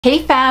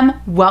Hey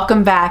fam,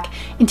 welcome back.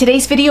 In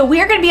today's video,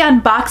 we are going to be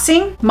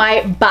unboxing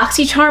my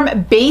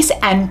BoxyCharm base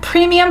and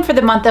premium for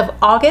the month of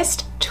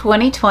August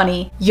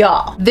 2020.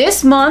 Y'all,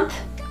 this month,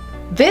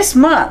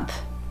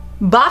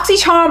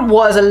 BoxyCharm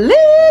was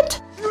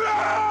lit.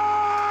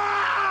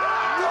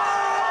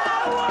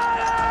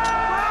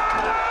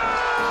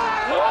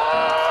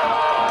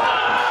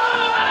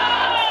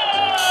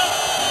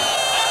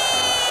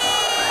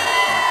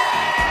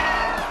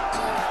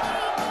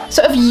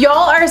 So if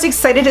y'all are as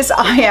excited as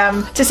I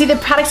am to see the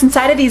products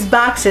inside of these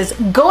boxes,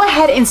 go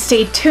ahead and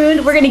stay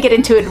tuned. We're gonna get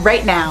into it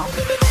right now.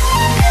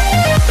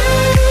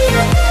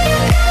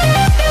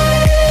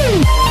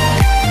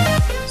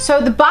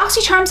 So the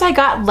BoxyCharms I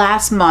got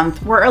last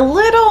month were a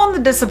little on the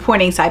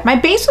disappointing side. My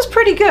base was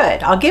pretty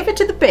good. I'll give it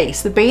to the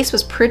base. The base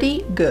was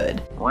pretty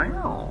good.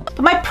 Wow.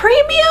 But my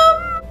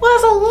premium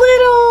was a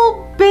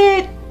little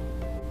bit,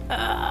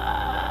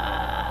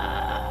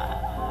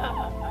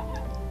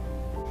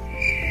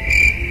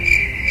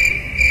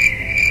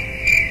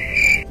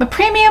 my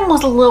premium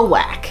was a little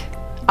whack.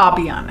 I'll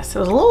be honest, it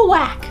was a little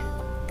whack.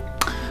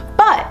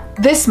 But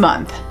this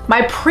month,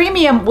 my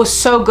premium was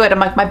so good, I'm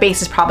like, my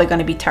base is probably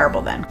gonna be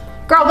terrible then.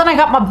 Girl, then I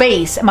got my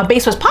base, and my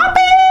base was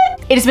popping!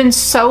 It has been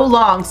so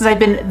long since I've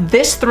been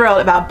this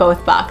thrilled about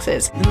both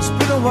boxes. It's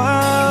been a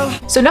while.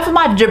 So enough of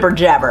my jibber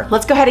jabber.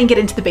 Let's go ahead and get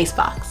into the base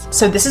box.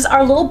 So this is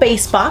our little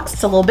base box.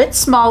 It's a little bit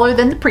smaller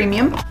than the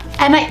premium.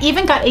 And I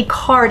even got a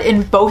card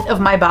in both of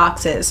my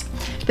boxes.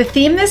 The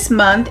theme this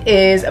month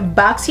is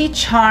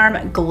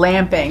BoxyCharm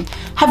glamping.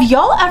 Have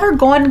y'all ever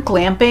gone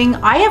glamping?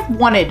 I have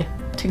wanted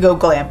to go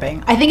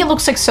glamping. I think it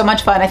looks like so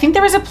much fun. I think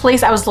there was a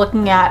place I was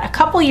looking at a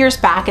couple years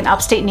back in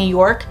upstate New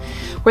York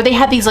where they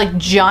had these like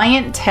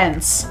giant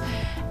tents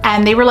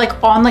and they were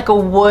like on like a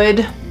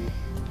wood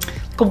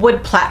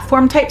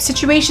platform type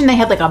situation. They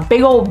had like a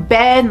big old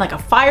bed and like a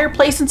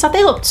fireplace and stuff.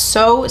 They looked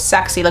so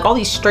sexy, like all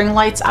these string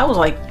lights. I was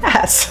like,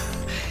 yes.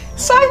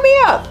 Sign me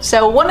up.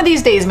 So one of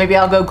these days, maybe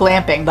I'll go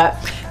glamping, but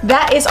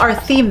that is our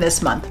theme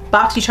this month,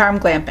 BoxyCharm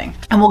glamping.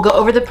 And we'll go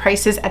over the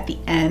prices at the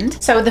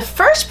end. So the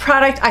first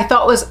product I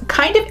thought was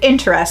kind of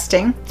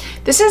interesting.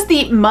 This is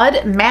the Mud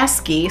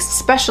Masky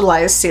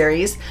Specialized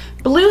Series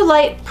Blue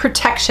Light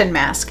Protection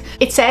Mask.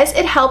 It says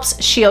it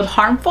helps shield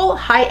harmful,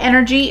 high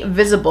energy,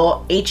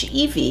 visible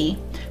HEV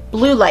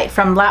blue light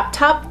from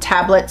laptop,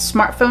 tablets,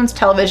 smartphones,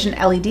 television,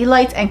 LED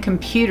lights, and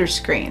computer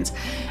screens.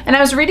 And I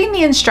was reading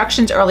the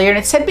instructions earlier and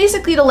it said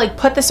basically to like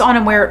put this on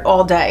and wear it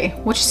all day,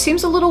 which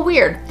seems a little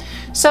weird.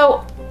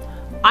 So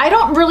I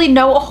don't really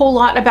know a whole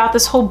lot about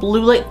this whole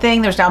blue light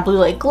thing. There's now blue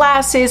light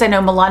glasses. I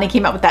know Milani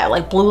came out with that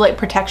like blue light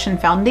protection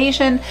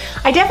foundation.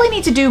 I definitely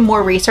need to do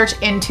more research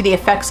into the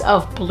effects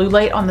of blue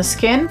light on the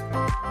skin.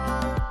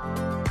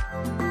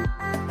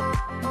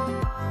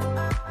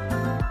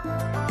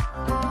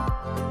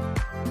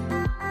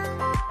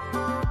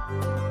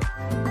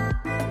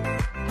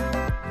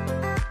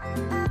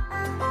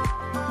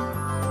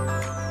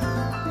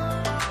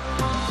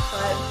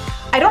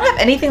 I don't have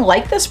anything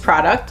like this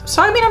product,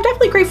 so I mean, I'm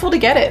definitely grateful to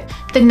get it.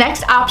 The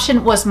next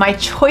option was my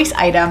choice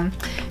item.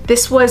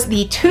 This was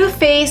the Too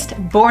Faced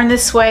Born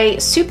This Way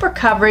Super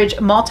Coverage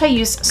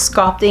Multi-Use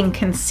Sculpting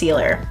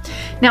Concealer.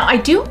 Now, I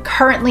do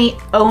currently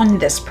own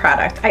this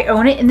product. I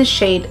own it in the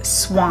shade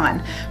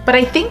Swan, but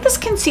I think this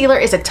concealer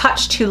is a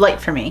touch too light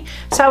for me.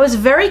 So I was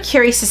very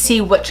curious to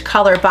see which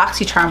color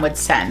BoxyCharm would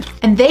send.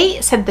 And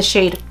they sent the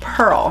shade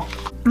Pearl.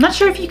 I'm not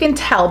sure if you can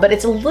tell, but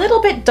it's a little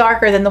bit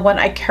darker than the one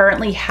I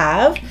currently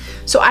have.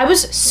 So I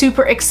was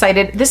super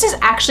excited. This is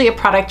actually a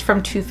product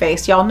from Too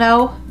Faced. Y'all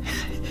know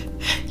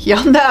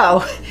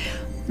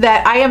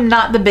that I am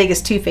not the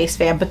biggest Too Faced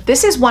fan, but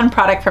this is one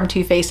product from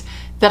Too Faced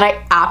that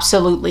I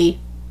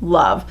absolutely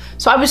love.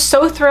 So I was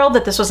so thrilled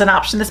that this was an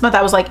option this month.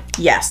 I was like,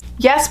 yes,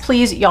 yes,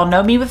 please. Y'all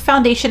know me with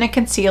foundation and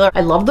concealer.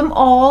 I love them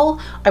all.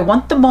 I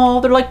want them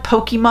all. They're like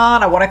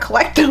Pokemon. I want to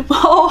collect them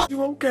all.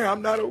 You okay?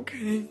 I'm not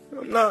okay.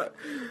 I'm not.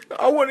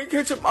 I want to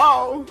get them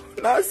all.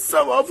 Not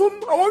some of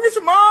them. I want to get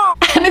them all.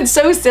 And it's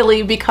so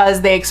silly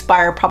because they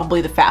expire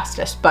probably the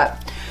fastest,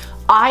 but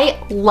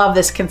I love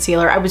this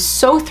concealer. I was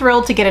so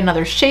thrilled to get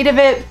another shade of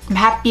it. I'm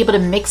happy to be able to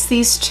mix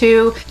these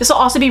two. This will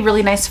also be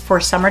really nice for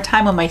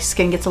summertime when my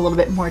skin gets a little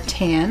bit more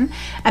tan,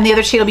 and the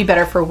other shade will be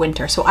better for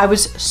winter. So I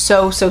was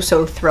so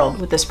thrilled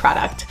with this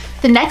product.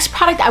 The next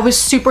product I was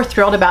super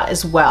thrilled about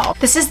as well.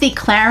 This is the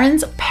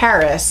Clarins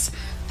Paris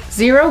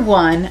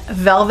 01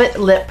 Velvet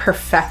Lip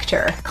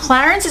Perfector.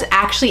 Clarins is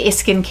actually a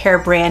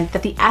skincare brand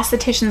that the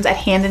estheticians at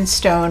Hand &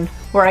 Stone,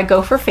 where I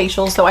go for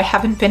facials, though I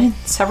haven't been in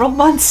several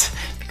months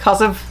because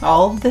of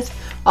all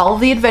of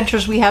the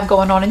adventures we have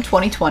going on in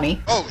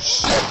 2020. Oh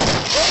shit!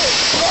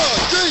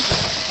 Oh,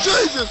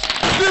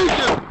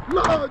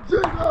 Lord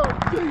Jesus! Oh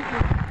Jesus!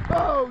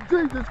 Oh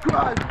Jesus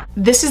Christ!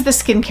 This is the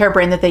skincare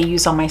brand that they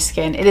use on my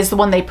skin. It is the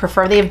one they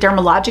prefer. They have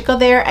Dermalogica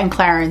there and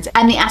Clarins,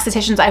 and the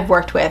estheticians I've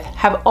worked with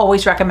have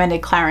always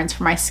recommended Clarins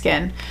for my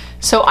skin.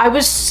 So I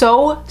was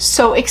so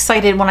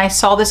excited when I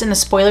saw this in the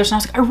spoilers, and I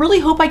was like, I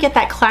really hope I get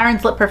that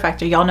Clarins Lip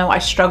Perfector. Y'all know I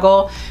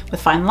struggle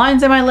with fine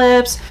lines in my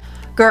lips.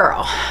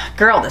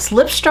 Girl, this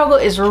lip struggle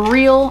is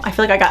real. I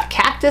feel like I got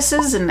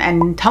cactuses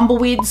and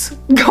tumbleweeds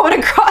going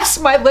across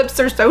my lips.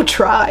 They're so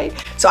dry.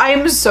 So I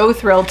am so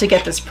thrilled to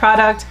get this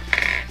product.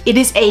 It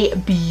is a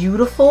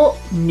beautiful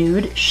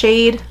nude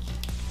shade.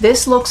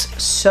 This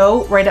looks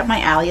so right up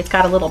my alley. It's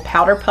got a little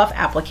powder puff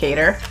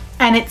applicator,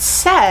 and it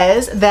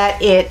says that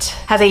it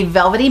has a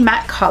velvety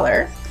matte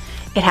color.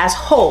 It has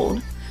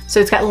hold, so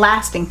it's got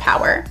lasting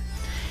power.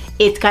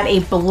 It's got a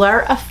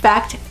blur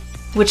effect,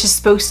 which is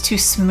supposed to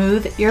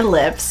smooth your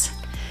lips.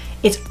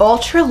 It's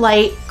ultra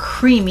light,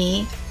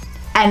 creamy,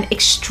 and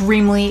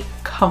extremely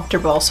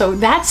comfortable. So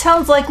that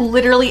sounds like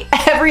literally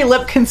every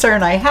lip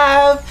concern I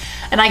have,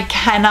 and I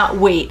cannot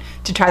wait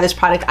to try this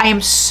product. I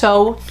am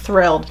so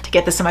thrilled to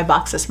get this in my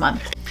box this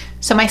month.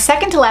 So my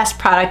second to last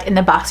product in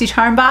the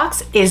BoxyCharm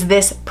box is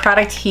this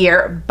product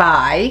here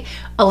by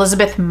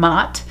Elizabeth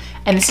Mott.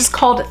 And this is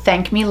called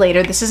Thank Me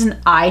Later. This is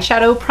an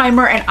eyeshadow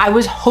primer, and I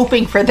was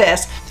hoping for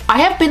this. I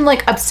have been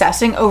like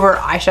obsessing over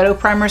eyeshadow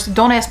primers.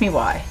 Don't ask me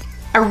why.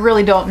 I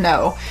really don't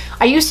know.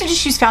 I used to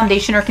just use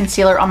foundation or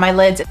concealer on my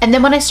lids, and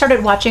then when I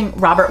started watching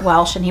Robert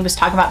Welsh and he was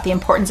talking about the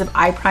importance of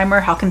eye primer,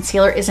 how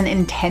concealer isn't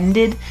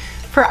intended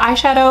for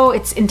eyeshadow,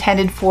 it's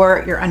intended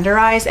for your under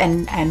eyes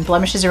and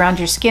blemishes around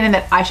your skin, and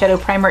that eyeshadow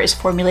primer is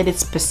formulated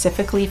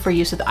specifically for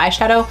use with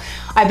eyeshadow.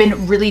 I've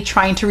been really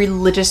trying to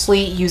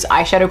religiously use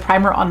eyeshadow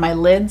primer on my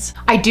lids.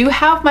 I do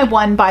have my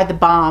One by the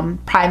Balm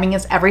Priming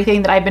Is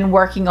Everything that I've been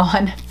working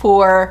on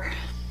for,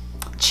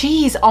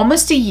 geez,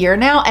 almost a year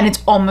now, and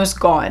it's almost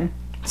gone.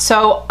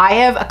 So I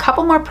have a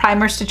couple more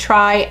primers to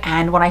try,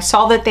 and when I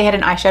saw that they had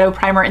an eyeshadow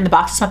primer in the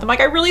box this month, I'm like,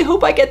 I really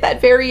hope I get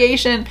that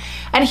variation.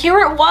 And here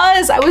it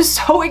was. I was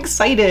so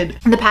excited.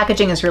 And the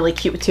packaging is really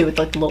cute too, with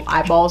like the little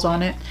eyeballs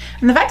on it.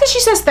 And the fact that she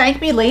says thank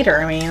me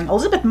later, I mean,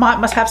 Elizabeth Mott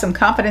must have some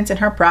confidence in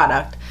her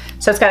product.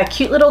 So it's got a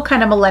cute little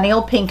kind of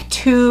millennial pink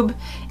tube.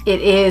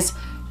 It is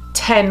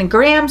 10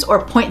 grams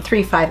or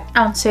 0.35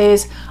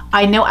 ounces.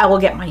 I know I will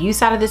get my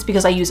use out of this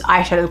because I use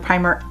eyeshadow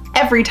primer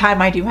every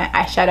time I do my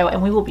eyeshadow,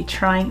 and we will be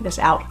trying this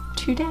out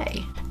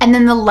today. And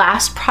then the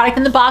last product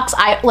in the box,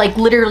 I like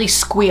literally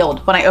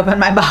squealed when I opened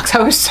my box.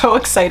 I was so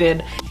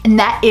excited. And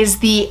that is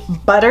the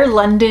Butter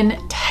London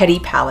Teddy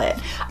Palette.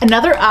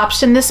 Another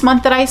option this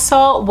month that I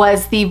saw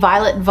was the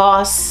Violet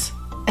Voss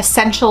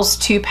Essentials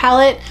 2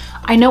 palette.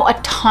 I know a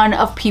ton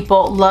of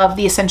people love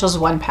the Essentials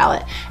 1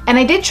 palette, and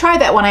I did try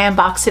that when I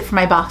unboxed it for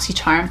my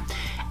BoxyCharm.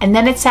 And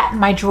then it sat in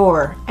my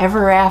drawer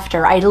ever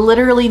after. I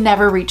literally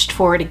never reached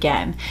for it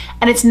again.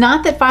 And it's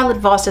not that Violet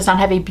Voss does not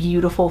have a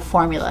beautiful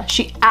formula.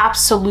 She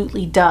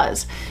absolutely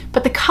does.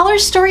 But the color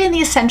story in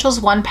the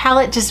Essentials 1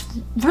 palette just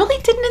really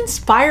didn't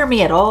inspire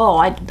me at all.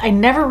 I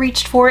never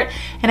reached for it,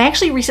 and I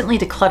actually recently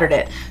decluttered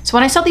it. So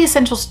when I saw the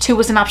Essentials 2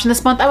 was an option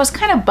this month, I was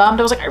kind of bummed.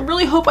 I was like, I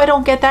really hope I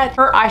don't get that.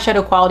 Her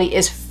eyeshadow quality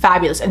is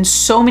fabulous, and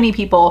so many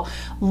people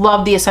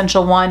love the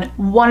Essential 1,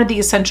 wanted the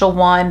Essential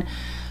 1.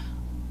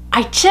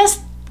 I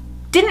just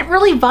didn't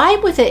really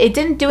vibe with it. It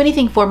didn't do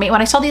anything for me.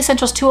 When I saw the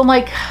Essentials 2, I'm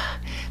like,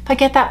 if I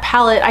get that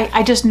palette,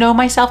 I just know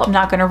myself, I'm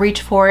not gonna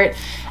reach for it.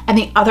 And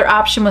the other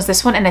option was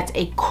this one, and it's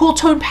a cool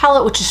tone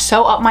palette, which is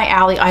so up my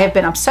alley. I have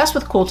been obsessed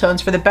with cool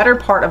tones for the better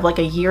part of like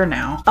a year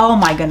now. Oh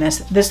my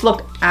goodness, this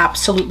looked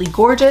absolutely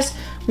gorgeous.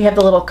 We have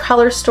the little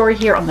color story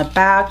here on the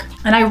back,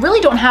 and I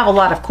really don't have a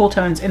lot of cool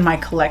tones in my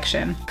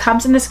collection.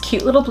 Comes in this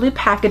cute little blue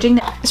packaging.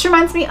 This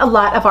reminds me a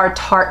lot of our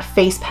Tarte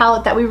face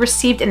palette that we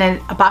received in a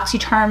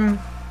BoxyCharm,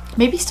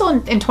 maybe still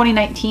in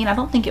 2019. I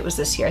don't think it was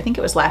this year. I think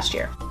it was last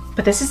year.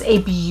 But this is a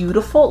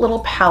beautiful little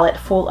palette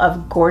full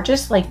of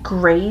gorgeous like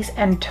grays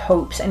and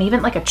taupes, and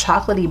even like a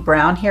chocolatey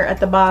brown here at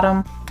the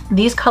bottom.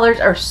 These colors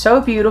are so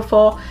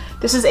beautiful.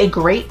 This is a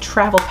great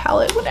travel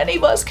palette when any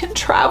of us can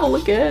travel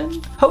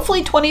again.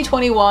 Hopefully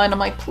 2021, I'm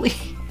like,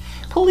 please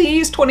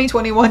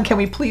 2021, can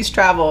we please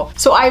travel?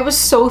 So I was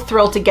so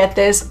thrilled to get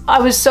this. I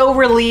was so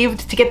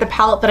relieved to get the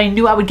palette that I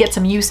knew I would get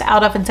some use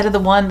out of, instead of the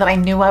one that I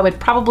knew I would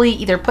probably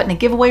either put in a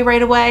giveaway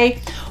right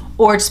away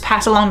or just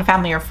pass along to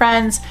family or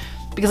friends,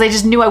 because I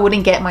just knew I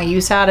wouldn't get my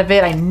use out of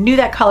it. I knew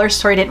that color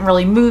story didn't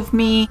really move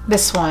me.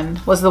 This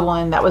one was the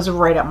one that was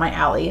right up my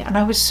alley, and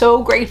I was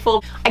so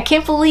grateful. I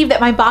can't believe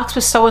that my box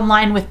was so in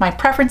line with my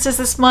preferences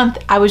this month.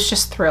 I was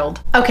just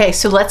thrilled. Okay,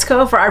 so let's go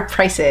over our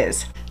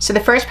prices. So the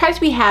first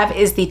product we have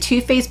is the Too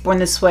Faced Born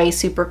This Way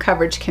Super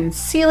Coverage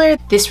Concealer.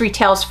 This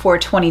retails for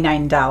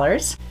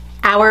 $29.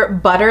 Our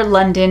Butter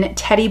London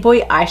Teddy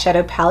Boy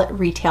Eyeshadow Palette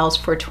retails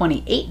for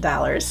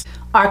 $28.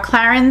 Our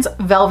Clarins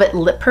Velvet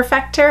Lip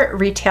Perfector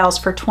retails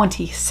for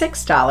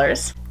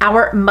 $26.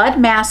 Our Mud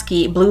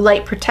Masky Blue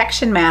Light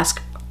Protection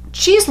Mask,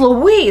 geez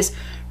Louise,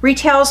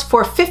 retails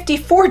for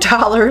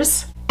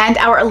 $54. And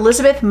our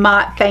Elizabeth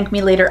Mott Thank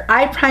Me Later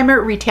Eye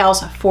Primer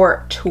retails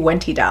for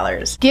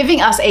 $20,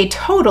 giving us a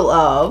total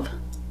of,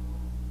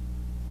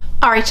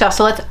 all right, y'all,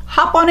 so let's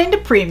hop on into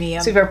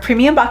premium. So we have our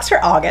premium box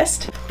for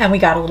August, and we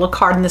got a little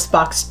card in this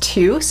box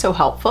too, so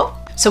helpful.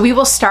 So we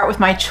will start with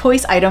my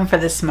choice item for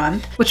this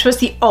month, which was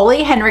the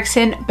Ole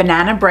Henriksen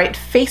Banana Bright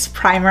Face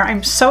Primer.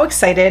 I'm so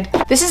excited.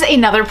 This is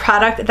another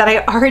product that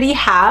I already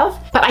have,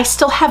 but I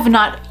still have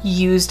not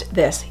used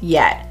this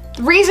yet.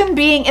 The reason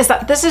being is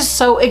that this is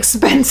so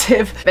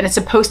expensive and it's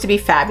supposed to be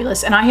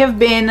fabulous. And I have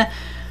been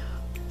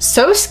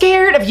so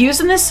scared of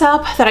using this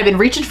up that I've been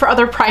reaching for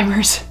other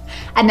primers.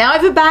 And now I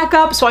have a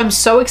backup, so I'm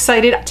so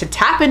excited to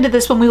tap into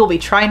this one. We will be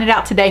trying it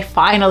out today,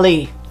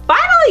 finally.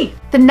 Finally!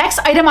 The next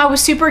item I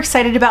was super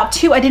excited about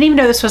too, I didn't even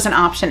know this was an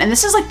option. And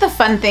this is like the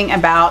fun thing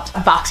about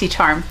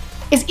BoxyCharm,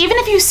 is even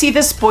if you see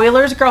the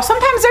spoilers, girl,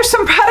 sometimes there's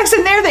some products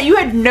in there that you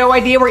had no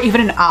idea were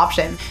even an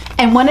option.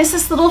 And one is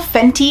this little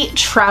Fenty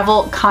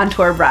travel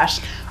contour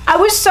brush. I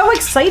was so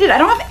excited. I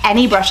don't have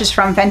any brushes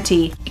from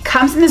Fenty. It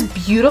comes in this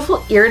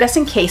beautiful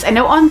iridescent case. I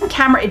know on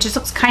camera it just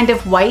looks kind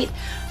of white,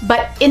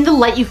 but in the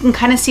light you can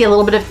kind of see a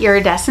little bit of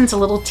iridescence, a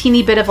little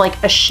teeny bit of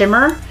like a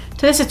shimmer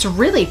to this. It's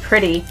really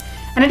pretty.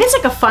 And it is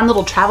like a fun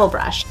little travel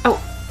brush.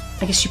 Oh,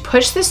 I guess you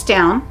push this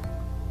down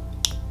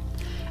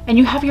and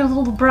you have your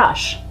little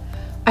brush.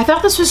 I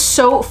thought this was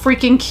so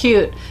freaking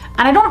cute.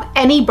 And I don't have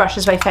any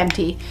brushes by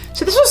Fenty.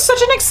 So this was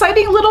such an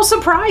exciting little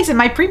surprise in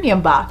my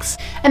premium box.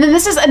 And then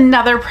this is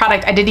another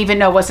product I didn't even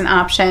know was an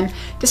option.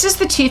 This is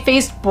the Too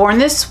Faced Born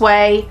This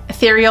Way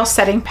Ethereal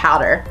Setting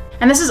Powder.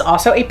 And this is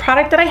also a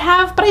product that I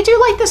have, but I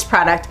do like this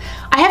product.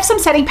 I have some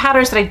setting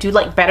powders that I do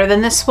like better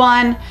than this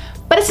one,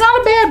 but it's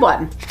not a bad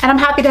one. And I'm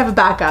happy to have a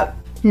backup.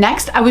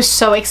 Next, I was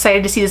so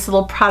excited to see this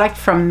little product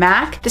from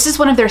MAC. This is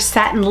one of their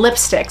satin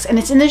lipsticks and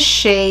it's in the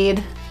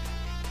shade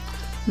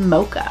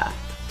Mocha.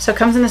 So it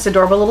comes in this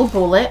adorable little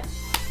bullet.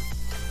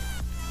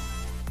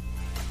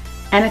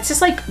 And it's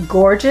just like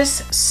gorgeous,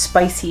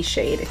 spicy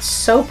shade. It's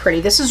so pretty.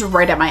 This is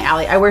right up my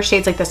alley. I wear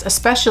shades like this,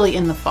 especially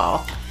in the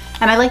fall.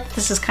 And I like that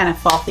this is kind of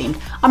fall themed.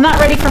 I'm not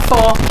ready for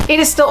fall. It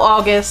is still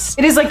August.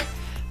 It is like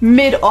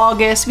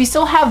mid-August. We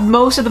still have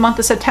most of the month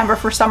of September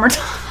for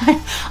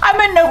summertime. I'm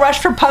in no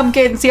rush for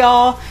pumpkins,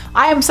 y'all.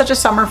 I am such a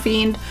summer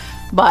fiend,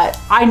 but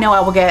I know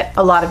I will get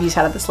a lot of use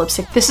out of this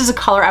lipstick. This is a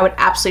color I would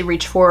absolutely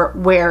reach for,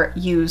 wear,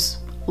 use.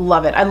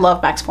 Love it. I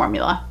love Mac's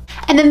formula.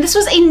 And then this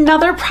was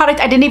another product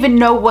I didn't even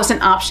know was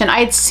an option. I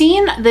had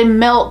seen the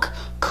Milk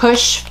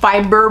Kush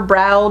Fiber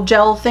Brow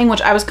Gel thing,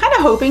 which I was kind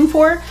of hoping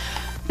for,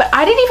 but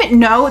I didn't even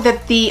know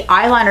that the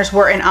eyeliners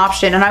were an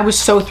option. And I was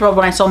so thrilled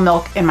when I saw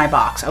Milk in my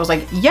box. I was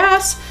like,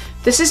 yes,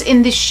 this is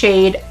in the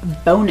shade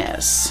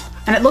Bonus.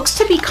 And it looks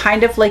to be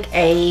kind of like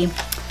a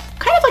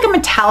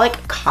metallic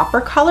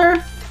copper color,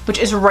 which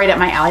is right up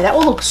my alley. That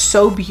will look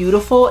so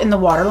beautiful in the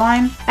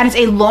waterline. And it's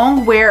a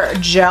long wear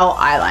gel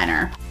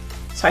eyeliner.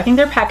 So I think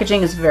their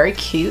packaging is very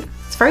cute.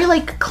 It's very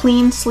like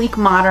clean, sleek,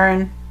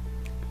 modern.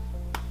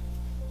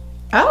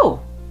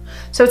 Oh,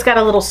 so it's got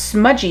a little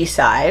smudgy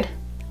side,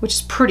 which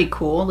is pretty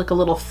cool, like a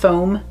little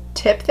foam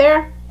tip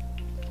there.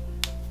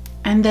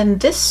 And then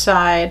this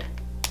side,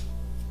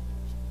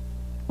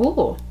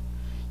 ooh,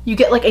 you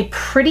get like a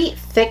pretty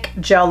thick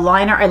gel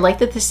liner. I like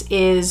that this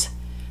is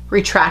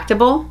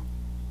retractable.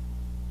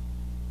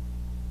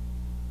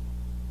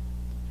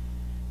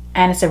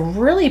 And it's a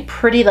really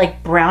pretty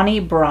like brownie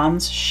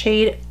bronze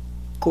shade.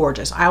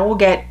 Gorgeous. I will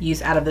get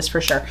use out of this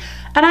for sure.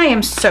 And I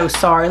am so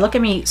sorry. Look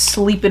at me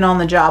sleeping on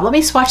the job. Let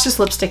me swatch this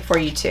lipstick for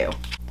you too.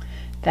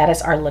 That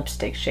is our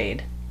lipstick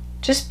shade.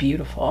 Just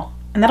beautiful.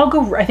 And that'll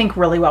go, I think,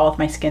 really well with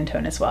my skin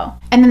tone as well.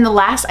 And then the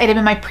last item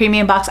in my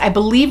premium box, I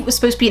believe was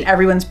supposed to be in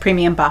everyone's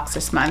premium box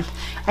this month.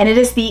 And it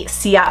is the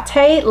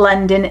Ciate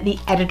London, the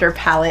Editor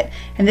palette.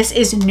 And this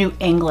is New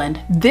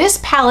England. This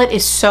palette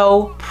is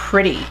so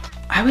pretty.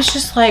 I was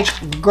just like,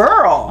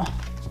 girl,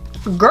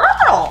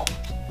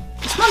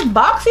 this month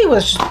Boxy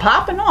was just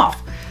popping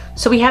off.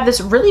 So we have this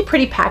really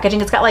pretty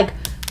packaging. It's got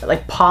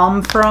like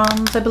palm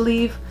fronds, I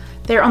believe,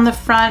 there on the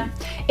front.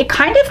 It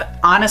kind of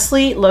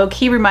honestly,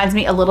 low-key reminds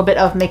me a little bit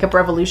of Makeup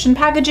Revolution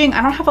packaging.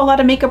 I don't have a lot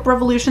of Makeup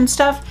Revolution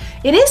stuff.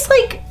 It is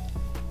like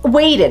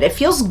weighted, it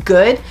feels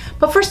good,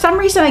 but for some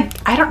reason,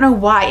 I don't know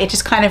why, it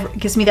just kind of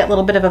gives me that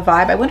little bit of a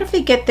vibe. I wonder if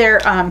they get their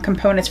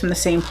components from the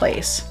same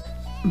place.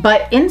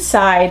 But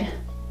inside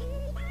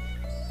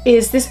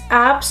is this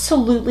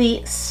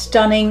absolutely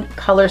stunning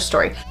color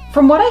story.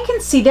 From what I can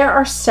see, there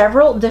are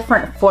several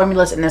different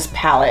formulas in this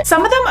palette.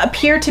 Some of them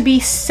appear to be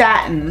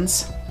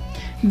satins.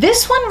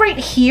 This one right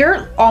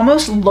here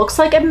almost looks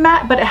like a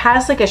matte, but it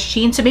has like a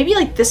sheen. So maybe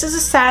like this is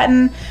a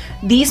satin.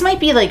 These might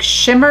be like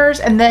shimmers.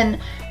 And then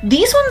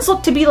these ones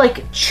look to be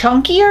like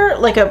chunkier,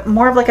 like a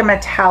more of like a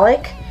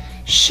metallic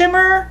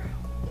shimmer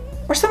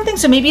or something.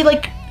 So maybe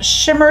like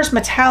shimmers,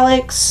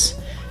 metallics,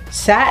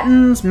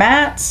 satins,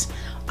 mattes.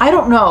 I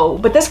don't know,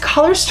 but this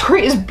color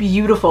story is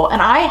beautiful.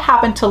 And I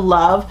happen to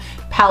love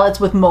palettes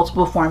with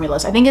multiple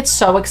formulas. I think it's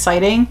so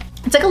exciting.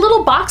 It's like a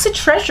little box of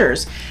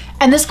treasures.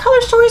 And this color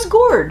story is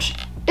gorge.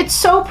 It's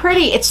so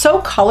pretty. It's so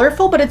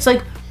colorful, but it's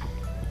like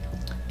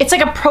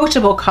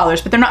approachable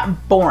colors, but they're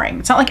not boring.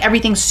 It's not like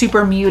everything's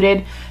super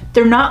muted.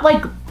 They're not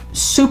like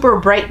super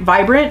bright,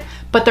 vibrant,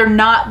 but they're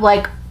not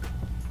like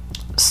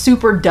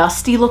super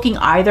dusty looking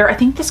either. I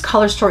think this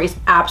color story is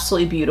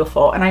absolutely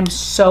beautiful and I'm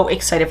so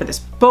excited for this.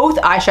 Both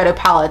eyeshadow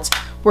palettes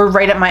were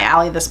right up my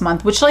alley this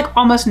month, which like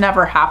almost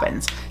never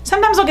happens.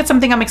 Sometimes I'll get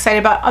something I'm excited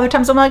about, other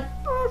times I'm like,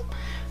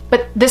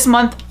 but this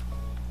month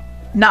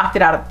knocked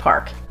it out of the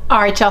park. All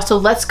right, y'all, so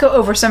let's go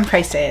over some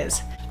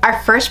prices. Our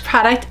first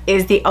product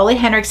is the Ole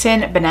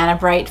Henriksen Banana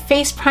Bright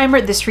Face Primer.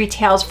 This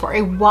retails for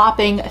a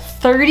whopping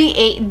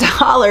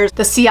 $38.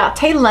 The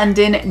Ciate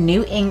London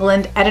New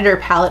England Editor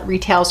Palette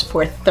retails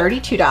for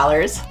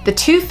 $32. The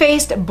Too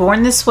Faced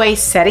Born This Way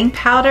Setting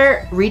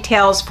Powder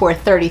retails for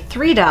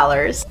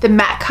 $33. The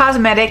MAC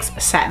Cosmetics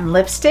Satin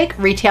Lipstick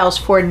retails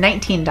for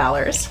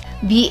 $19.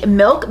 The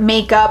Milk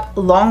Makeup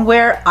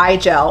Longwear Eye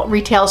Gel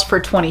retails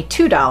for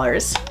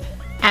 $22.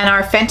 And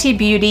our Fenty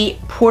Beauty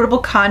Portable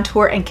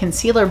Contour and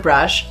Concealer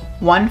Brush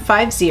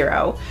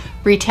 150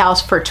 retails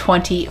for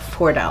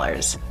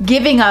 $24,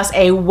 giving us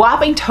a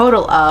whopping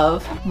total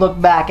of, look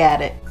back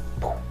at it.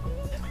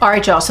 All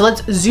right, y'all, so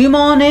let's zoom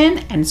on in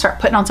and start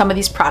putting on some of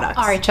these products.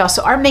 All right, y'all,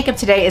 so our makeup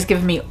today is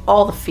giving me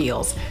all the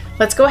feels.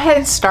 Let's go ahead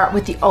and start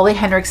with the Ole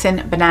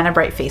Henriksen Banana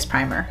Bright Face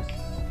Primer.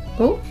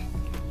 Ooh,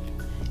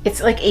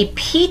 it's like a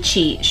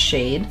peachy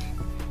shade.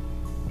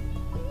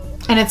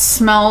 And it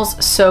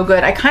smells so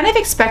good. I kind of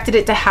expected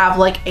it to have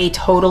like a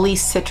totally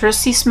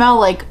citrusy smell.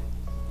 Like,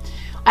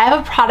 I have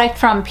a product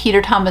from Peter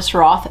Thomas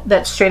Roth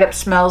that straight up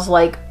smells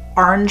like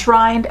orange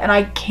rind, and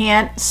I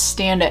can't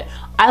stand it.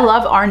 I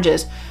love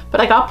oranges, but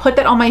like I'll put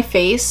that on my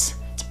face.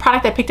 It's a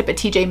product I picked up at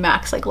TJ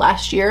Maxx like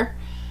last year.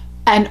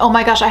 And oh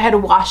my gosh, I had to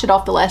wash it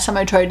off the last time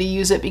I tried to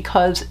use it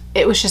because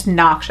it was just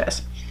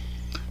noxious.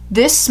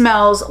 This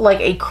smells like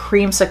a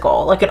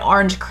creamsicle, like an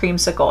orange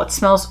creamsicle. It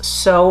smells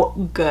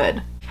so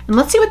good. And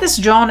let's see what this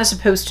John is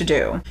supposed to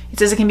do. It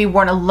says it can be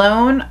worn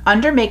alone,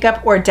 under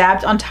makeup, or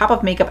dabbed on top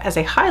of makeup as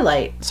a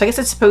highlight. So I guess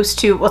it's supposed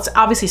to, well, it's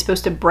obviously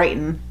supposed to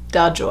brighten,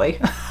 duh joy.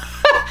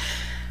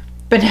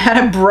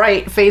 Banana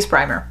Bright Face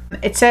Primer.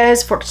 It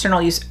says for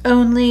external use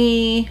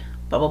only,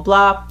 blah, blah,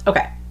 blah.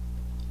 Okay.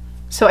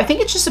 So I think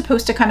it's just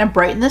supposed to kind of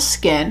brighten the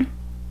skin.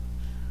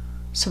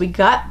 So we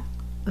got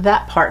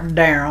that part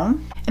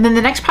down. And then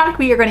the next product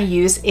we are going to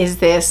use is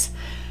this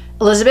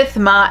Elizabeth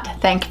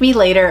Mott Thank Me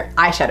Later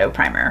Eyeshadow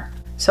Primer.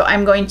 So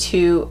I'm going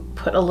to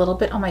put a little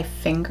bit on my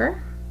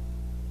finger.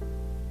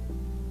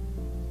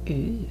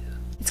 Ooh.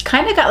 It's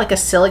kind of got like a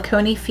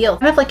silicone-y feel,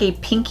 kind of like a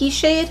pinky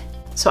shade.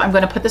 So I'm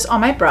going to put this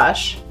on my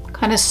brush,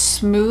 kind of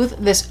smooth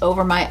this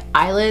over my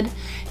eyelid.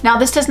 Now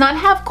this does not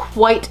have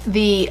quite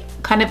the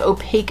kind of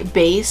opaque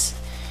base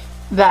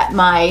that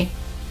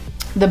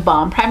the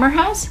Balm Primer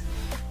has,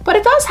 but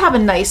it does have a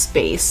nice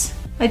base.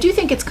 I do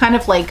think it's kind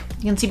of like,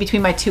 you can see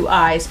between my two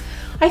eyes.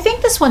 I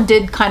think this one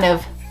did kind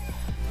of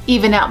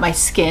even out my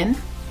skin.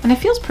 And it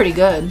feels pretty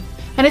good.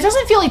 And it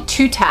doesn't feel like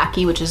too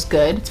tacky, which is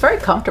good. It's very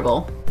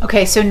comfortable.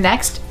 Okay, so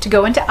next to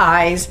go into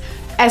eyes,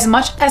 as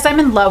much as I'm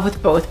in love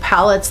with both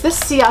palettes, this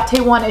Ciate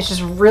one is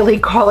just really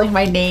calling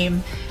my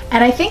name.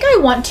 And I think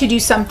I want to do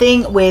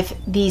something with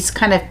these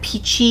kind of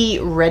peachy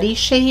reddy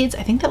shades.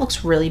 I think that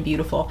looks really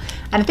beautiful.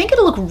 And I think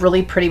it'll look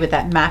really pretty with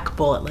that MAC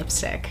Bullet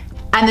lipstick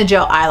and the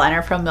gel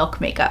eyeliner from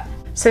Milk Makeup.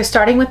 So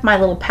starting with my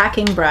little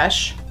packing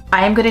brush,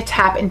 I am gonna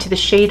tap into the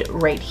shade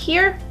right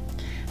here.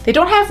 They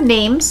don't have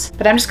names,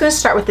 but I'm just gonna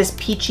start with this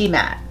peachy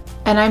matte.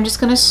 And I'm just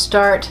gonna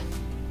start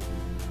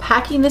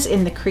packing this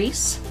in the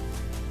crease.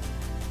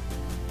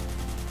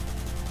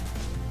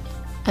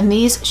 And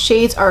these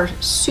shades are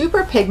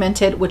super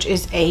pigmented, which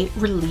is a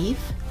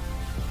relief.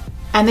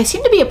 And they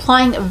seem to be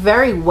applying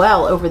very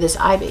well over this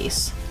eye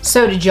base.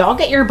 So did y'all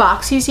get your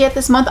Boxies yet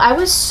this month? I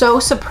was so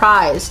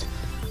surprised.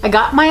 I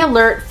got my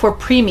alert for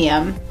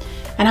premium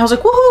and I was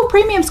like, woohoo,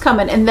 premium's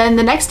coming. And then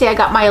the next day I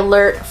got my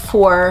alert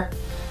for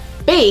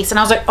base and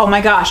I was like, oh my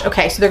gosh,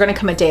 okay, so they're gonna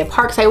come a day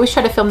apart because I always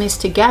try to film these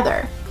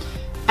together.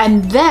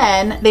 And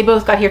then they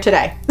both got here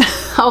today.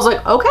 I was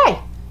like, okay,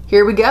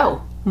 here we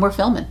go, we're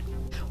filming.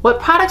 What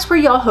products were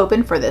y'all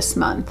hoping for this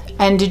month?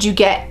 And did you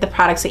get the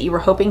products that you were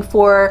hoping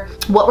for?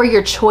 What were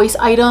your choice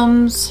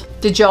items?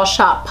 Did y'all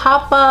shop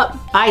pop-up?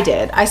 I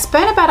did. I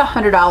spent about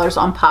 $100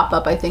 on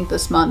pop-up, I think,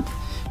 this month,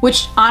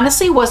 which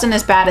honestly wasn't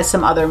as bad as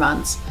some other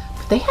months.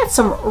 They had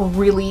some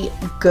really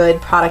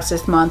good products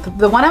this month.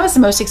 The one I was the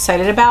most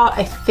excited about,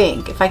 I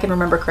think, if I can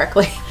remember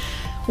correctly,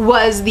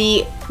 was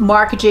the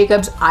Marc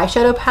Jacobs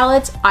eyeshadow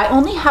palettes. I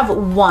only have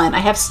one. I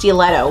have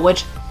Stiletto,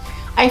 which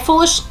I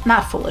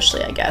not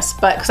foolishly, I guess,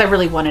 but because I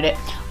really wanted it.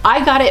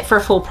 I got it for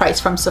full price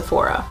from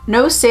Sephora.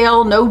 No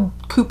sale, no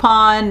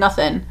coupon,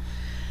 nothing.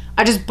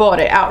 I just bought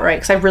it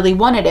outright because I really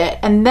wanted it.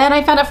 And then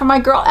I found out from my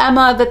girl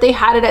Emma that they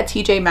had it at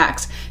TJ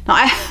Maxx.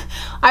 Now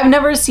I've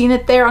never seen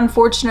it there,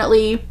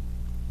 unfortunately.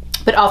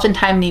 But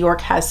oftentimes New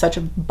York has such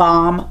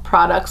bomb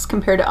products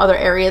compared to other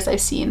areas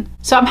I've seen.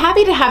 So I'm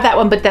happy to have that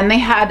one, but then they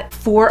had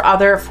four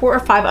or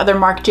five other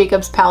Marc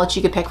Jacobs palettes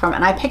you could pick from.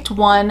 And I picked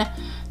one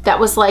that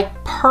was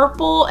like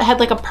purple. It had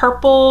like a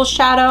purple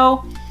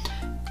shadow.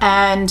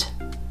 And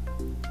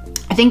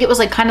I think it was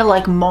like kind of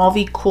like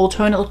mauvey cool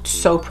tone. It looked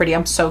so pretty.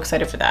 I'm so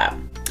excited for that.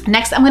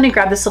 Next, I'm gonna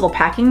grab this little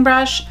packing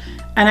brush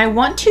and I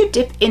want to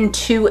dip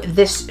into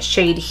this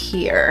shade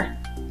here.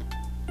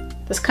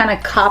 This kind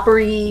of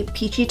coppery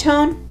peachy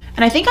tone.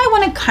 And I think I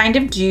want to kind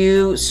of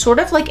do sort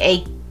of like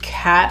a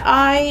cat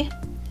eye.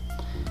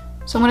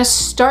 So I'm going to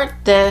start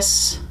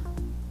this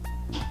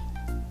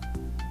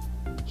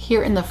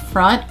here in the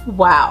front.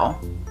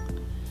 Wow.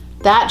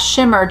 That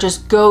shimmer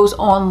just goes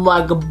on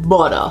like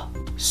butter.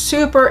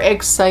 Super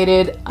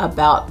excited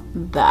about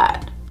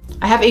that.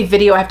 I have a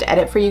video I have to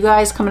edit for you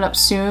guys coming up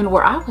soon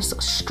where I was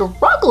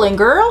struggling,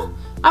 girl.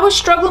 I was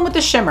struggling with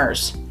the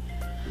shimmers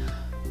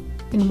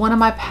in one of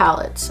my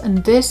palettes,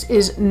 and this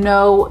is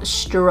no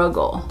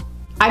struggle.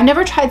 I've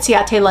never tried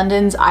Ciate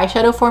London's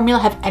eyeshadow formula.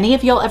 Have any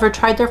of y'all ever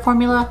tried their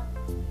formula?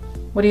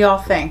 What do y'all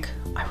think?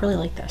 I really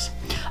like this.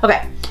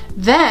 Okay,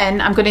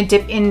 then I'm gonna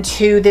dip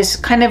into this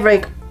kind of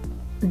like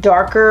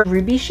darker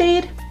ruby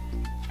shade.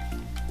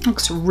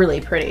 Looks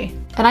really pretty.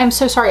 And I'm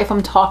so sorry if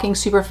I'm talking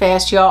super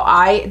fast, y'all.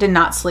 I did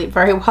not sleep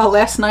very well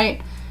last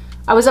night.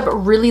 I was up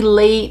really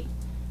late,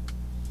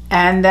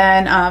 and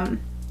then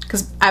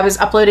because I was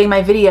uploading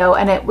my video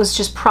and it was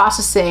just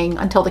processing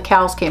until the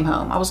cows came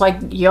home. I was like,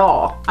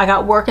 y'all, I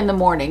got work in the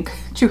morning.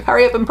 Could you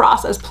hurry up and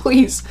process,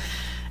 please?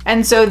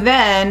 And so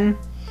then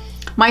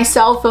my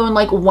cell phone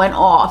like went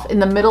off in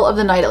the middle of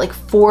the night at like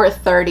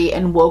 4:30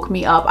 and woke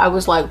me up. I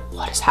was like,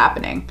 what is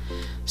happening?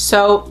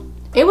 So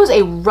it was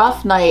a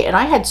rough night, and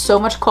I had so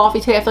much coffee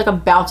today. I feel like I'm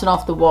bouncing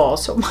off the wall,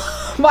 so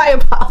my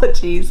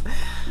apologies.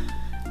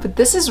 But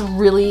this is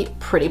really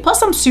pretty.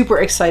 Plus, I'm super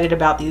excited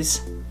about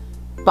these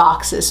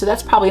boxes, so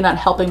that's probably not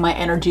helping my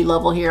energy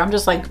level here. I'm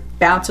just like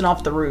bouncing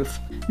off the roof.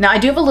 Now, I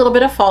do have a little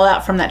bit of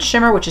fallout from that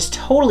shimmer, which is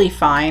totally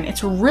fine.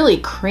 It's really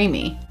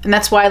creamy, and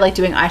that's why I like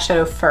doing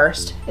eyeshadow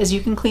first, is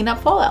you can clean up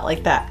fallout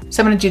like that.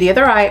 So I'm gonna do the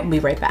other eye and be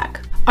right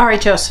back. All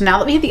right, Joe, so now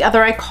that we have the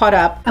other eye caught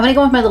up, I'm gonna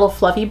go with my little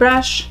fluffy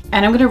brush,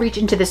 and I'm gonna reach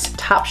into this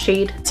top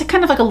shade. It's a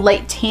kind of like a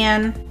light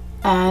tan,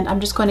 and I'm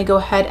just going to go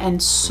ahead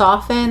and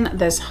soften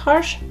this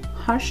harsh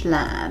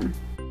line.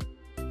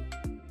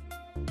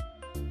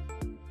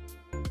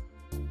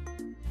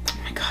 Oh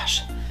my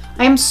gosh,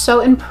 I am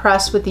so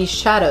impressed with these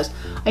shadows.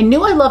 I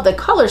knew I loved the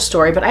color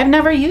story, but I've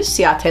never used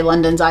Ciate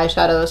London's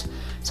eyeshadows,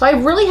 so I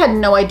really had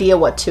no idea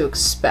what to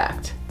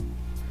expect.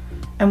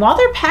 And while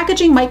their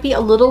packaging might be a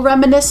little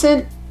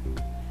reminiscent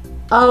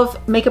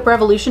of Makeup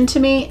Revolution to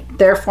me,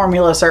 their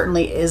formula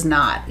certainly is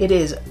not. It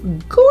is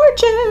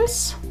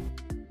gorgeous.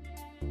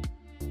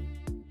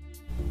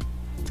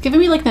 It's giving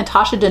me like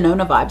Natasha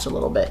Denona vibes a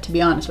little bit, to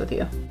be honest with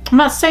you. I'm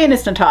not saying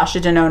it's Natasha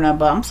Denona,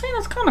 but I'm saying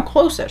it's kind of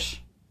close-ish.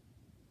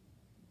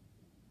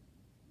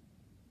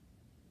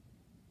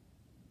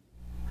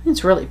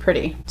 It's really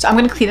pretty. So I'm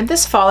gonna clean up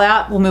this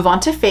fallout, we'll move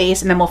on to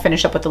face, and then we'll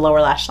finish up with the lower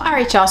lash line. All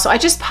right, y'all, so I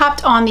just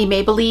popped on the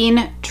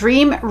Maybelline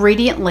Dream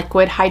Radiant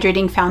Liquid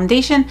Hydrating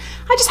Foundation.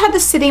 I just had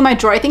this sitting in my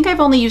drawer. I think I've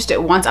only used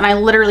it once, and I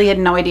literally had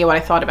no idea what I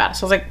thought about it.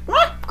 So I was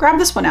like, grab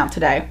this one out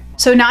today.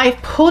 So now I've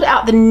pulled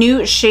out the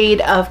new shade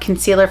of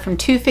concealer from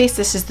Too Faced.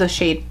 This is the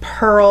shade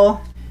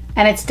Pearl,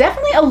 and it's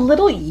definitely a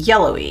little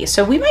yellowy.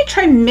 So we might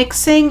try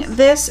mixing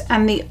this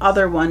and the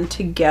other one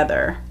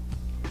together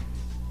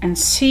and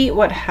see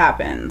what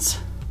happens.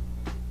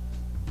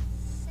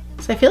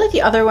 So I feel like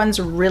the other one's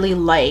really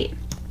light,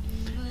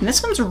 and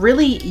this one's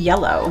really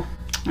yellow.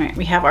 All right,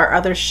 we have our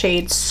other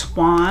shade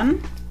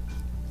Swan,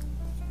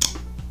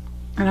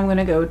 and I'm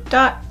gonna go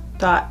dot,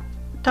 dot,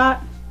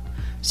 dot.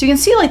 So you can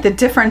see like the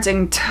difference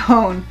in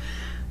tone.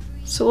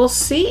 So we'll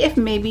see if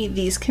maybe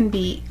these can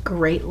be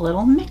great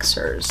little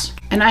mixers.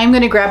 And I'm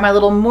gonna grab my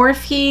little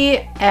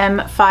Morphe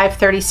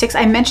M536.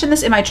 I mentioned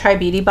this in my Try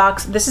Beauty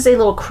box. This is a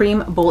little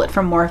cream bullet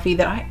from Morphe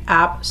that I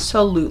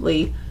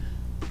absolutely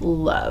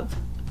love.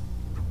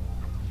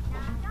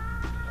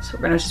 So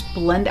we're gonna just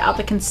blend out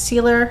the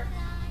concealer.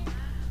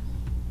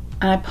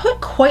 And I put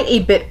quite a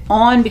bit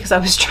on because I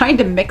was trying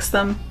to mix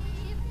them.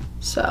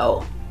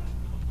 So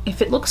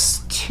if it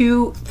looks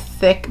too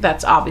thick,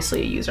 that's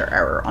obviously a user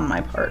error on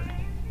my part.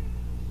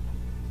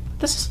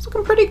 This is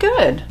looking pretty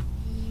good.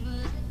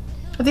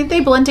 I think they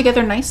blend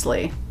together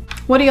nicely.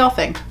 What do y'all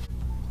think?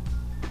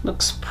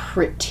 Looks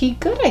pretty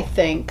good, I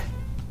think.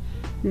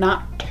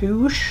 Not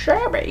too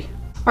shabby.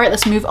 All right,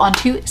 let's move on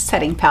to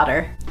setting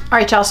powder. All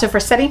right, y'all, so for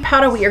setting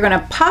powder, we are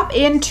gonna pop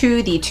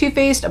into the Too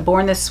Faced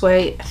Born This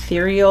Way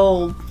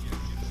Ethereal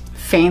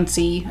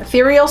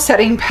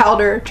Setting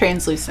Powder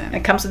Translucent.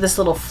 It comes with this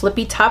little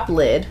flippy top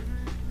lid.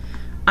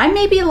 I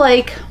may be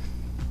like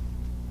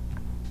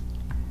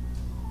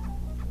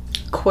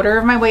a quarter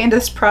of my way into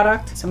this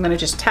product, so I'm gonna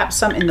just tap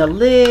some in the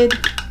lid.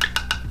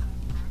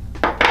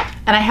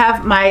 And I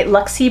have my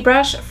Luxie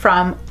brush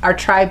from our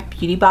Try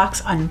Beauty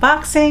box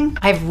unboxing.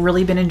 I've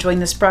really been enjoying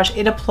this brush.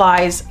 It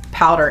applies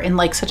powder in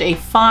like such a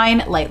fine,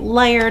 light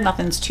layer.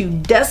 Nothing's too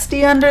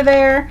dusty under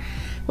there,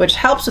 which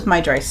helps with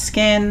my dry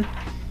skin.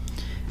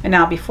 And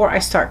now before I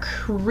start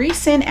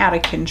creasing out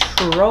of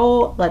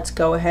control, let's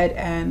go ahead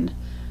and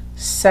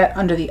set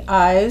under the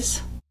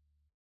eyes.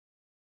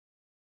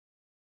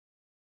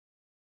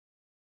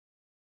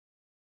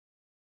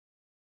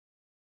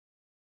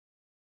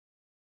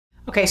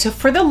 Okay, so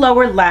for the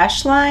lower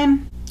lash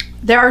line,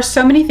 there are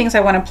so many things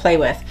I want to play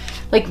with.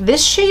 Like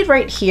this shade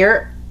right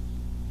here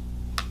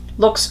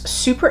looks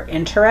super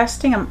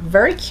interesting. I'm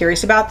very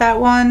curious about that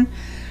one.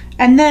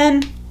 And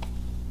then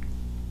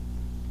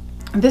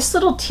this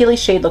little tealy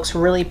shade looks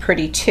really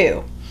pretty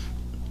too.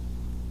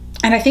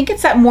 And I think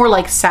it's that more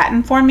like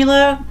satin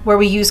formula where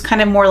we use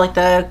kind of more like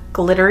the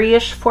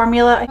glittery-ish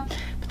formula.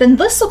 But then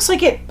this looks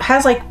like it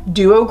has like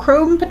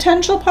duochrome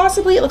potential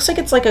possibly. It looks like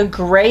it's like a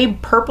gray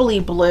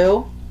purpley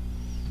blue.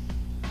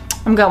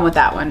 I'm going with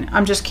that one.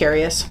 I'm just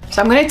curious.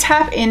 So I'm gonna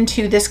tap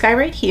into this guy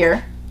right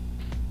here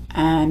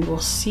and we'll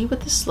see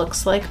what this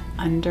looks like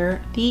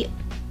under the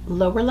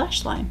lower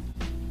lash line.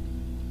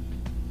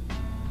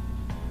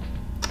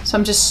 So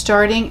I'm just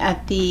starting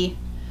at the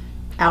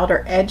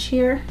outer edge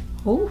here.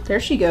 Oh, there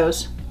she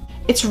goes.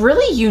 It's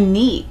really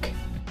unique.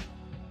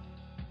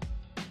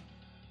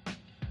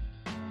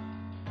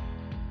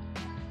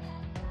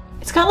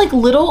 It's got like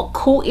little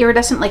cool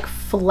iridescent like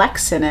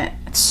flecks in it.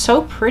 It's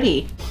so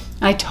pretty.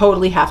 I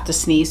totally have to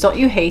sneeze. Don't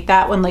you hate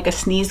that when like a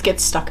sneeze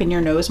gets stuck in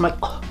your nose? I'm like,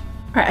 oh.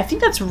 All right, I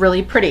think that's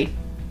really pretty.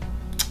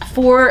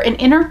 For an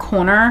inner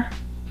corner,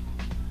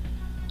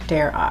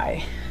 dare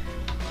I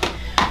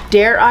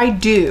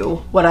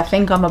do what I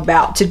think I'm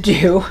about to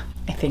do?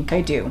 I think I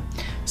do.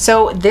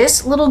 So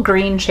this little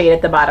green shade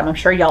at the bottom, I'm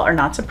sure y'all are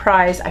not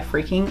surprised. I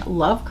freaking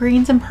love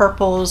greens and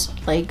purples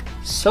like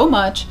so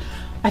much.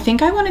 I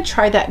think I want to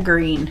try that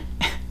green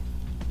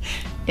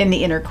in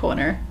the inner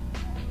corner.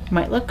 It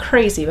might look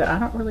crazy, but I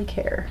don't really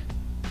care.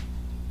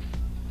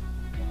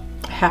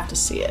 I have to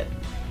see it.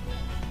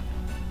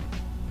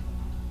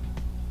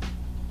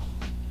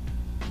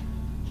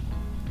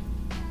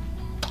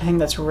 I think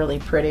that's really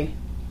pretty.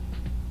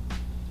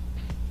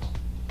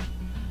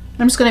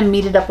 I'm just gonna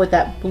meet it up with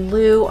that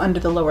blue under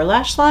the lower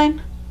lash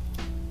line.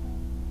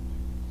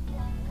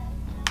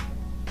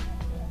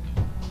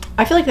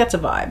 I feel like that's a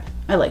vibe.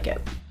 I like it.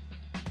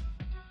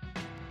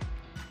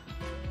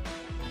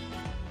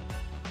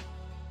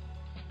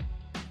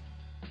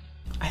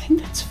 I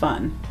think that's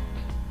fun.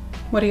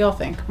 What do y'all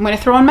think? I'm gonna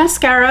throw on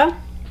mascara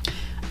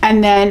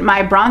and then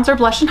my bronzer,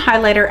 blush, and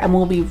highlighter, and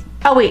we'll be,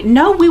 oh wait,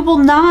 no, we will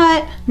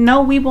not.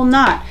 No, we will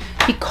not.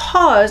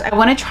 Because I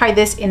wanna try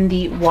this in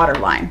the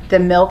waterline, the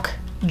Milk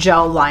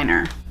Gel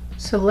Liner.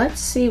 So let's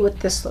see what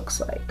this looks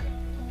like.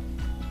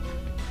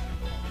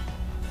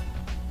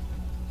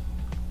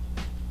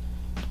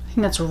 I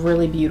think that's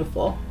really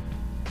beautiful.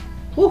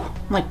 Ooh,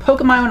 I'm like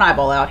poking my own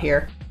eyeball out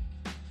here.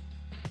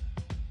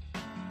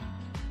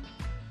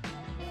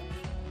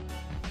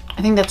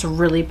 I think that's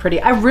really pretty.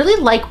 I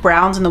really like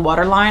browns in the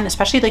waterline,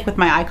 especially like with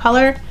my eye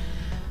color.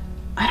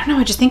 I don't know,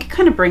 I just think it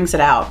kind of brings it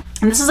out.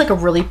 And this is like a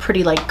really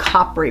pretty like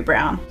coppery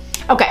brown.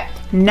 Okay,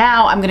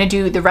 now I'm gonna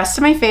do the rest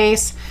of my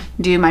face,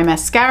 do my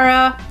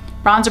mascara,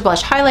 bronzer,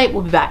 blush, highlight.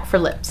 We'll be back for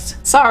lips.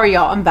 Sorry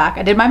y'all, I'm back.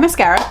 I did my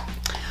mascara.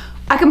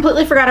 I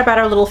completely forgot about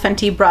our little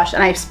Fenty brush,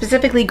 and I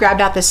specifically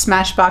grabbed out this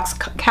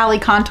Smashbox Cali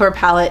Contour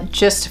Palette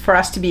just for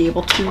us to be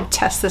able to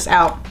test this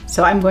out.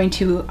 So I'm going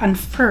to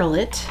unfurl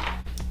it,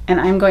 and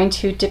I'm going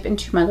to dip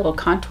into my little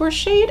contour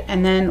shade,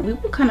 and then we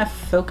will kind of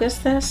focus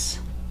this.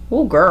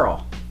 Oh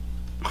girl,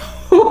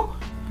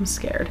 I'm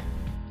scared.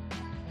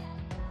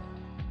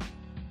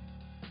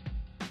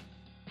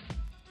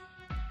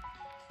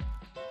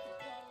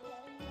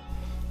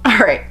 All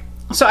right,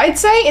 so I'd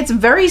say it's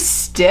very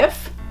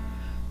stiff.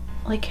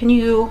 Like, can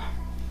you,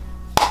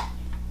 I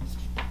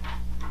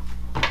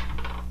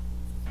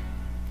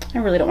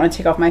really don't want to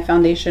take off my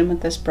foundation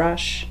with this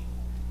brush.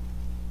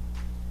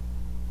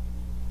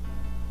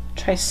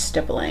 Try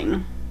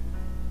stippling.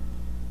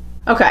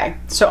 Okay,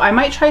 so I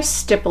might try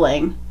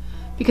stippling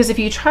because if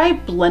you try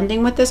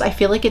blending with this, I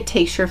feel like it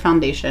takes your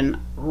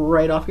foundation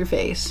right off your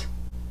face.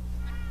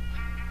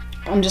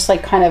 I'm just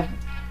like kind of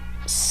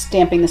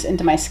stamping this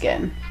into my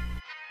skin.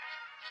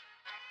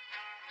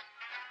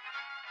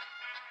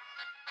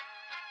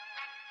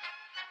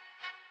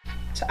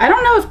 So I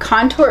don't know if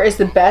contour is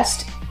the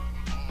best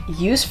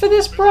use for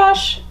this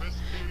brush.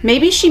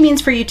 Maybe she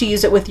means for you to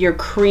use it with your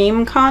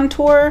cream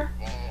contour.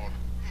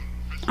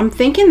 I'm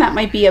thinking that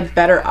might be a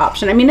better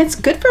option. I mean, it's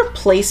good for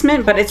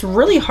placement, but it's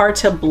really hard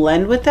to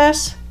blend with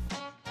this.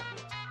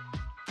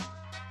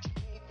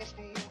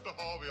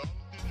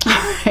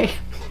 All right.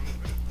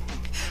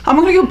 I'm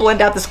gonna go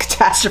blend out this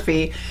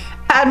catastrophe,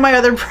 add my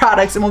other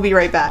products, and we'll be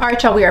right back. All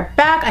right, y'all, we are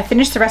back. I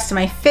finished the rest of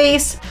my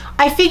face.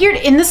 I figured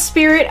in the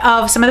spirit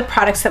of some of the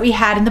products that we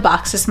had in the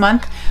box this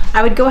month,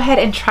 I would go ahead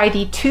and try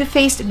the Too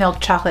Faced Milk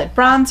Chocolate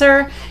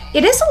Bronzer.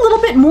 It is a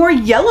little bit more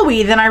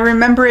yellowy than I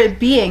remember it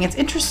being. It's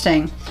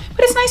interesting,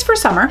 but it's nice for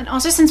summer. And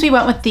also, since we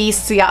went with the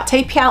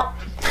Ciate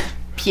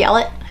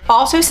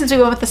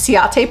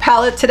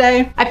palette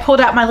today, I pulled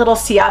out my little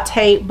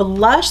Ciate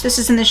blush. This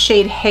is in the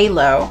shade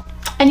Halo.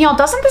 And y'all,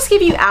 doesn't this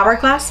give you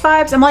Hourglass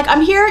vibes? I'm like,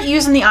 I'm here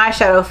using the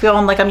eyeshadow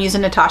feeling like I'm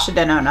using Natasha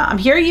Denona. I'm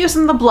here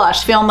using the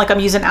blush feeling like I'm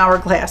using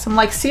Hourglass. I'm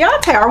like,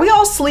 Ciate, are we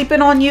all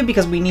sleeping on you?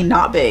 Because we need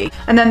not be.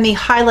 And then the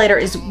highlighter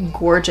is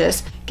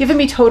gorgeous, giving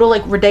me total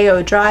like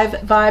Rodeo Drive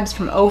vibes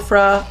from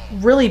Ofra.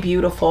 Really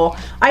beautiful.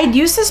 I had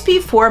used this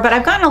before, but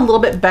I've gotten a little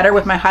bit better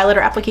with my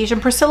highlighter application.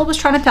 Priscilla was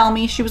trying to tell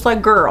me, she was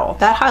like, girl,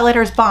 that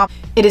highlighter is bomb.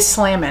 It is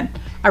slamming.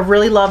 I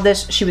really love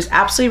this. She was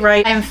absolutely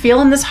right. I am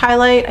feeling this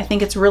highlight. I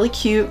think it's really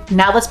cute.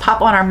 Now let's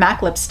pop on our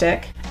MAC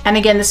lipstick. And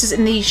again, this is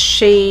in the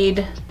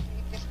shade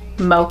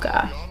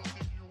Mocha.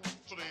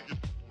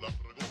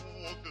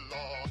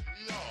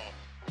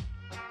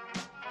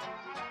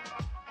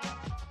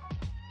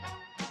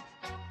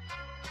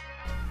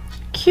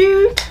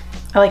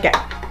 I like it.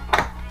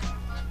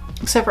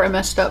 Except for I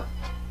messed up.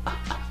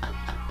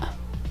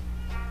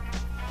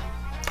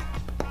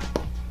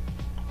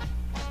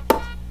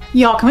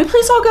 Y'all, can we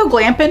please all go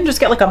glamping? Just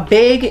get like a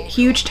big,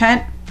 huge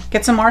tent,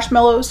 get some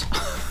marshmallows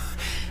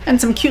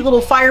and some cute little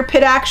fire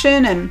pit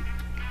action, and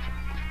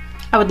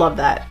I would love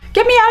that.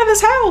 Get me out of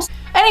this house.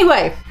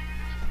 Anyway,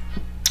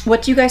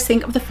 what do you guys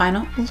think of the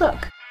final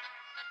look?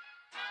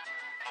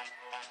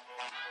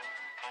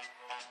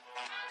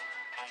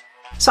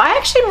 So I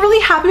actually am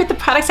really happy with the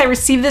products I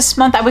received this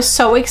month. I was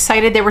so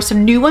excited. There were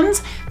some new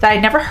ones that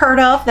I'd never heard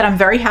of that I'm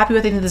very happy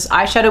with. I think this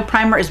eyeshadow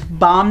primer is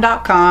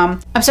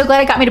bomb.com. I'm so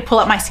glad it got me to pull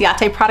out my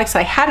Ciate products that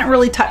I hadn't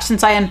really touched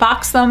since I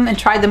unboxed them and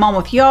tried them on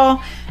with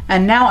y'all.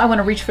 And now I want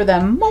to reach for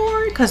them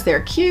more because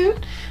they're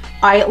cute.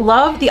 I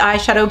love the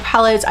eyeshadow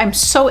palettes. I'm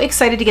so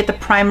excited to get the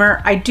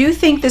primer. I do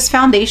think this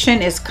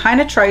foundation is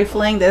kind of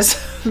trifling, this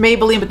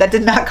Maybelline, but that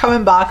did not come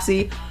in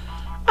Boxy.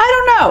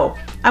 I don't know.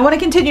 I want to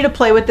continue to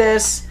play with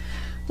this.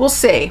 We'll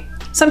see.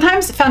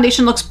 Sometimes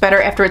foundation looks better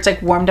after it's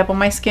like warmed up on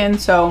my skin,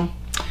 so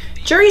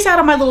jury's out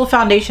on my little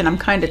foundation. I'm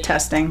kind of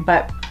testing,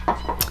 but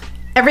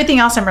everything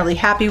else I'm really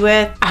happy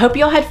with. I hope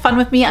you all had fun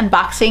with me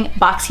unboxing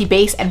Boxy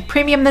Base and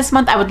Premium this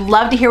month. I would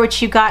love to hear what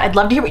you got. I'd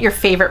love to hear what your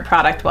favorite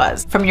product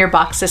was from your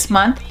box this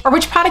month, or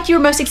which product you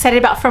were most excited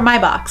about from my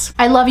box.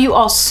 I love you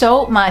all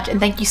so much, and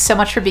thank you so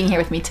much for being here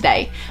with me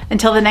today.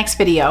 Until the next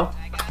video,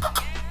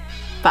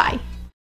 bye.